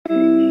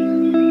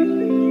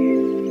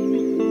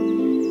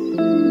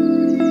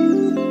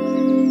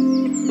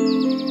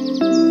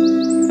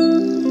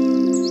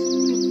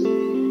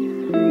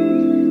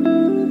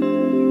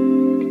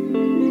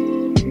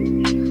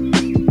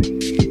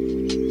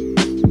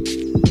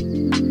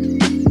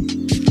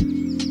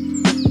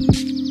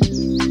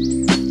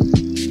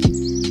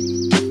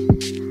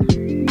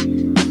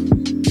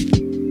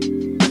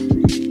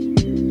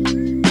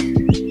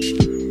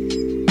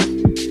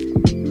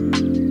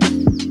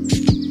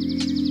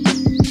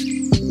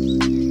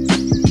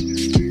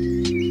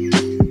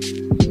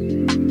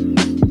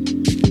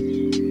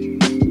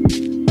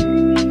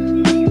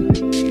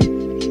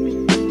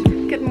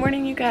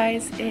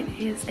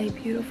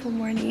beautiful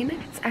morning.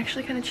 It's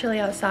actually kind of chilly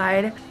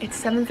outside. It's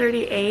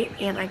 7:38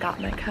 and I got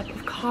my cup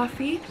of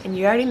coffee, and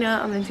you already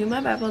know I'm gonna do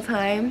my Bible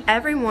time.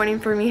 Every morning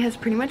for me has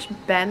pretty much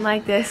been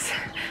like this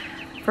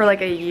for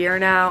like a year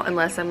now,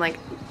 unless I'm like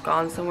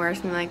gone somewhere or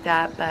something like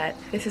that. But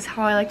this is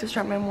how I like to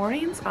start my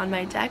mornings, on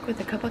my deck with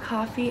a cup of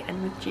coffee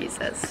and with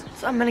Jesus.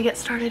 So I'm gonna get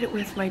started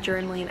with my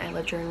journaling. I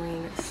love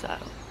journaling, so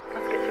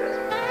let's get to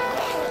it.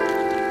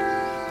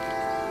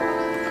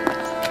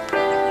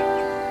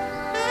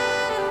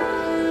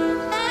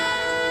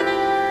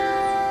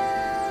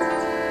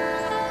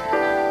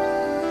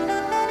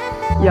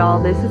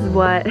 Y'all, this is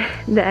what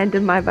the end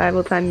of my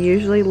Bible time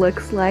usually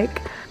looks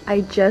like.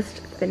 I just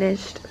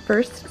finished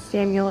 1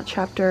 Samuel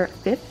chapter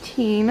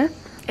 15.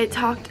 It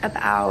talked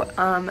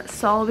about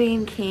Saul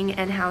being king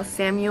and how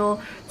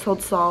Samuel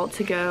told Saul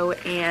to go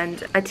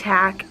and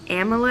attack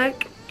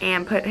Amalek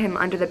and put him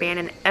under the ban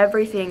and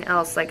everything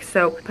else, like,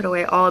 so put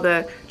away all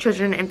the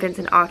children, infants,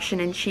 and oxen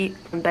and sheep.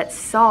 But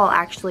Saul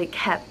actually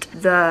kept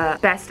the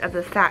best of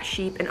the fat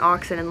sheep and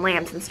oxen and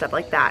lambs and stuff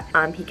like that.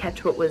 He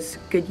kept what was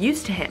good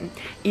use to him,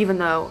 even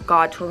though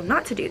God told him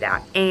not to do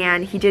that.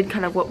 And he did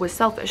kind of what was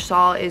selfish.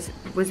 Saul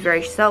was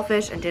very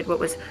selfish and did what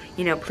was,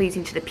 you know,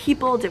 pleasing to the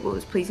people, did what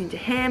was pleasing to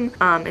him,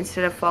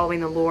 instead of following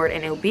the Lord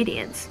in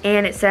obedience.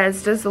 And it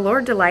says, does the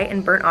Lord delight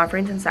in burnt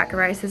offerings and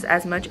sacrifices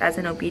as much as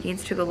in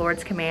obedience to the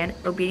Lord's command?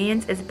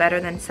 Obedience is better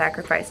than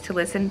sacrifice, to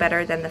listen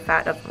better than the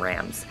fat of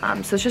rams.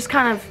 So it's just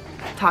kind of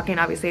talking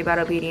obviously about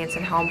obedience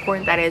and how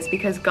important that is,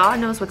 because God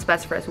knows what's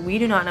best for us. We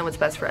do not know what's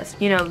best for us.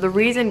 You know, the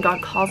reason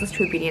God calls us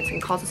to obedience and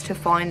calls us to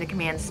following the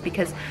commands is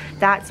because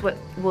that's what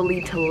will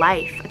lead to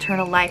life,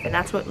 eternal life, and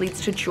that's what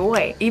leads to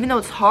joy. Even though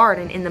it's hard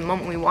and in the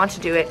moment we want to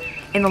do it,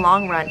 in the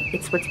long run,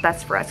 it's what's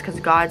best for us, because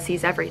God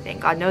sees everything.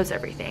 God knows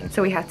everything.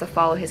 So we have to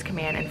follow his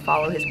command and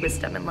follow his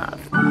wisdom and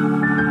love.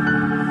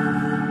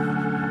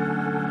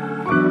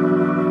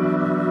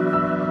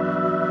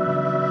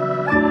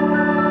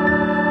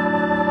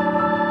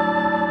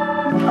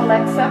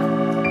 Alexa,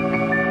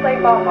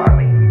 play Bob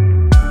Marley.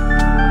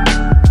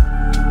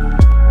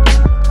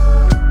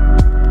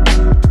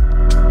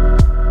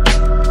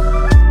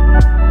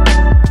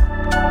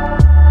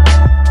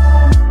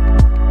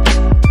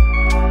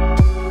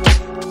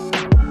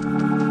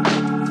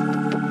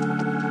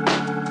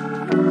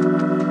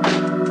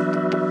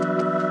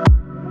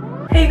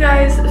 Hey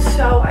guys,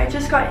 so I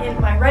just got in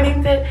my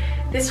running fit.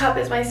 This top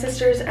is my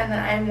sister's, and then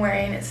I'm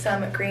wearing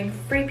some green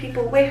Free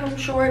People Way Home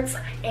shorts,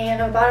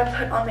 and I'm about to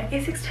put on my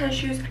Asics tennis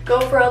shoes, go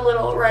for a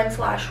little run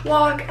 /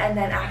 walk, and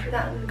then after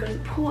that I'm gonna go to the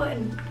pool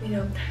and, you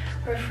know,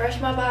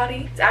 refresh my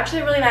body. It's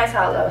actually really nice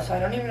out though, so I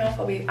don't even know if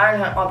I'll be, I don't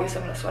know,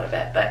 obviously I'm gonna sweat a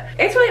bit, but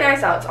it's really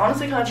nice out. It's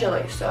honestly kind of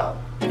chilly, so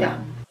yeah.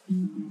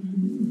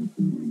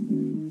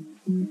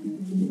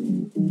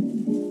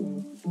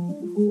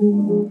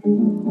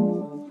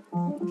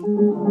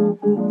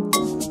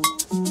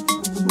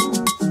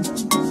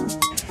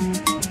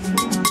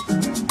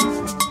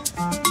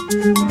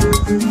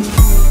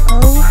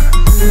 Oh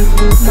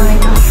my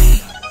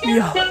gosh. Yo,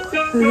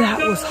 that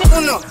was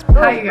hot.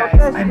 Hi you guys,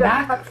 I'm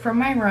back from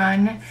my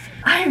run.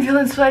 I'm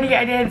feeling sweaty.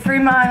 I did 3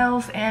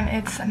 miles and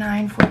it's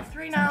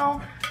 9:43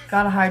 now.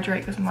 Gotta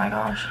hydrate because my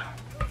gosh.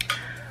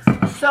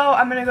 So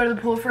I'm gonna go to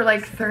the pool for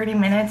like 30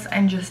 minutes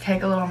and just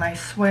take a little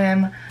nice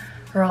swim,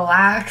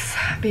 relax,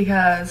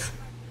 because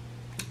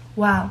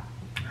wow,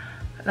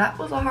 that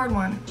was a hard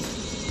one.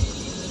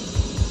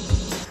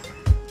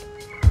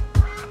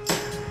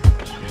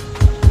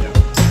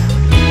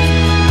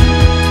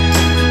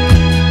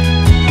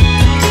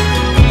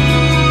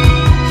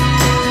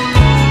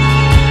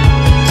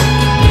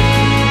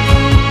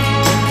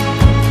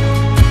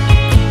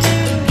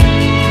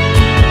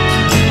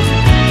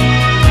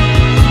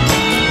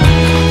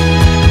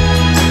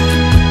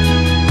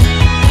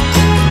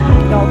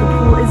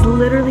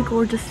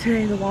 Gorgeous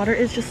today. The water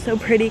is just so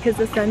pretty because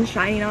the sun's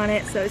shining on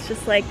it, so it's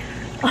just like,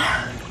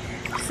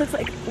 it just looks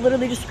like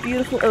literally just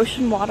beautiful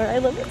ocean water. I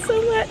love it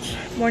so much.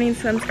 Morning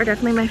swims are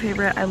definitely my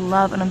favorite. I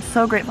love, and I'm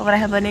so grateful that I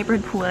have a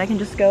neighborhood pool that I can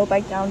just go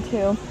bike down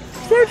to.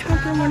 So to go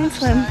for a morning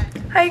swim.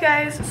 Hi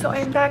guys, so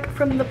I'm back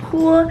from the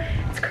pool.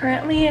 It's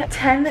currently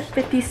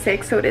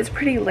 10:56, so it is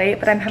pretty late,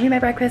 but I'm having my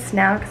breakfast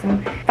now because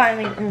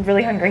I'm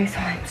really hungry, so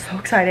I'm so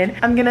excited.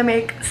 I'm gonna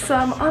make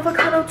some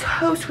avocado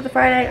toast with a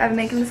fried egg. I've been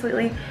making this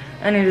lately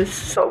and it is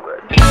so good.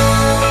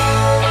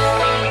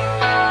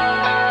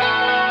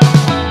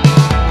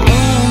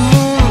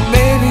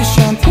 Baby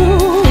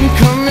shampoo,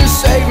 come and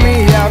save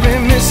me. I've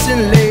been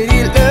missing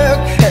Lady Luck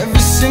ever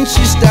since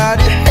she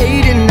started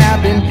hating.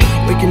 I've been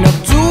waking up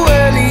too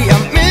early. I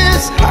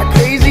miss our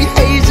crazy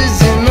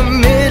hazes in the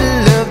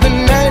middle of the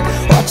night.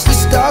 Watch the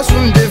stars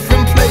from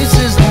different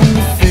places, and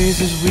the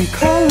phases we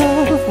call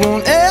love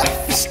won't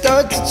ever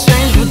start to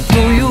change. But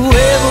do you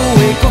ever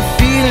wake up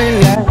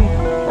feeling like?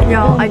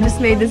 Y'all, I just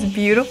made this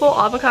beautiful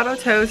avocado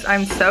toast.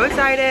 I'm so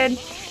excited.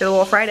 Get a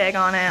little fried egg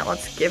on it.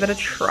 Let's give it a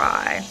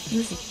try.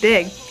 This is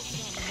big.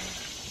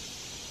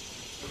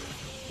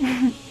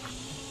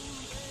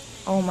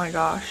 Oh my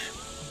gosh.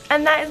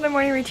 And that is my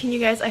morning routine, you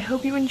guys. I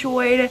hope you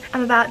enjoyed.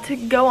 I'm about to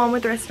go on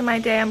with the rest of my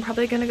day. I'm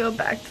probably gonna go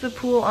back to the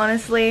pool,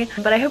 honestly.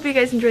 But I hope you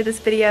guys enjoyed this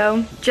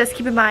video. Just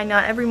keep in mind,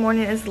 not every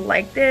morning is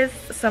like this.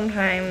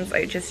 Sometimes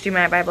I just do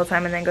my Bible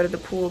time and then go to the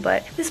pool.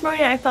 But this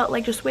morning I felt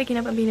like just waking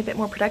up and being a bit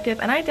more productive.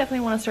 And I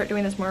definitely want to start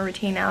doing this more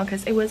routine now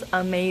because it was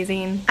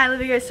amazing. I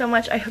love you guys so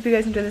much. I hope you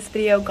guys enjoyed this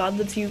video. God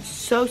loves you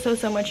so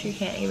much you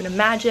can't even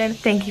imagine.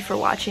 Thank you for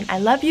watching. I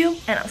love you,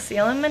 and I'll see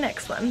y'all in my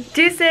next one.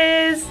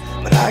 Deuces!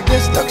 But I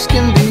guess looks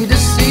can be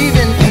deceiving,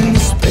 and the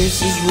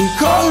spaces we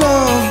call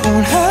love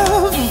won't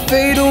have to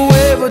fade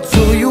away, but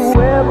to